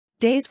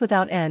Days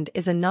Without End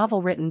is a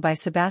novel written by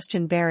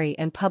Sebastian Barry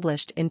and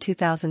published in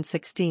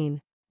 2016.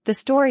 The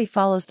story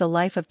follows the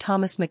life of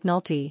Thomas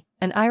McNulty,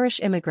 an Irish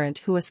immigrant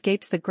who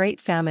escapes the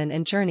Great Famine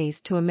and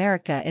journeys to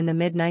America in the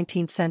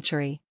mid-19th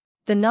century.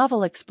 The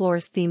novel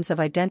explores themes of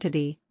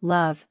identity,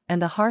 love,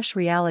 and the harsh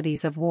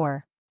realities of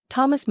war.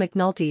 Thomas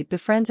McNulty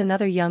befriends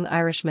another young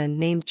Irishman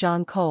named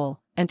John Cole,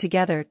 and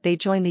together they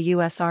join the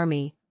U.S.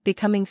 Army,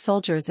 becoming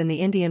soldiers in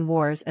the Indian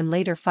Wars and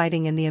later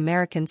fighting in the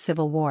American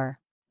Civil War.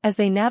 As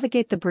they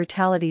navigate the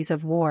brutalities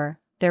of war,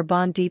 their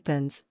bond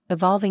deepens,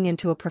 evolving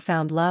into a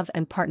profound love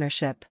and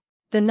partnership.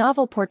 The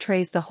novel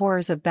portrays the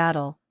horrors of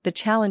battle, the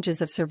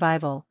challenges of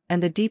survival,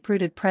 and the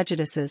deep-rooted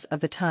prejudices of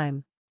the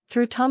time.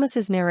 Through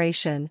Thomas's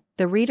narration,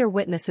 the reader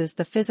witnesses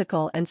the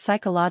physical and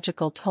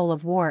psychological toll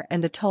of war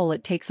and the toll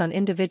it takes on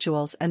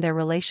individuals and their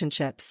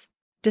relationships.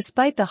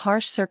 Despite the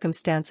harsh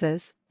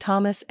circumstances,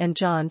 Thomas and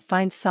John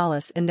find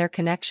solace in their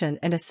connection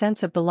and a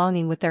sense of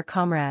belonging with their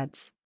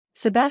comrades.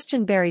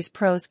 Sebastian Barry's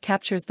prose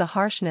captures the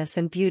harshness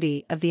and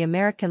beauty of the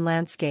American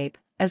landscape,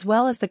 as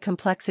well as the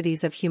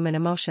complexities of human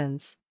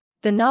emotions.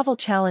 The novel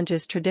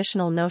challenges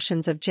traditional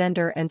notions of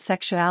gender and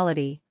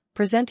sexuality,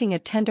 presenting a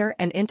tender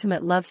and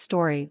intimate love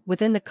story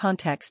within the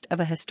context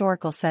of a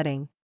historical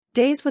setting.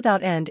 Days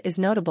Without End is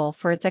notable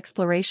for its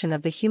exploration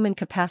of the human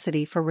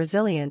capacity for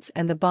resilience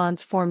and the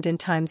bonds formed in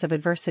times of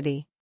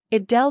adversity.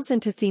 It delves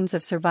into themes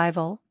of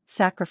survival,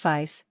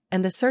 sacrifice,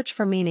 and the search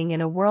for meaning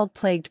in a world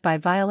plagued by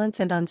violence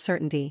and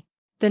uncertainty.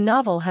 The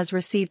novel has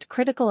received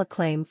critical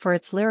acclaim for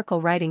its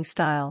lyrical writing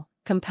style,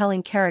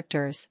 compelling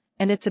characters,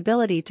 and its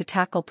ability to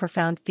tackle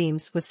profound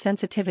themes with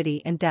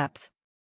sensitivity and depth.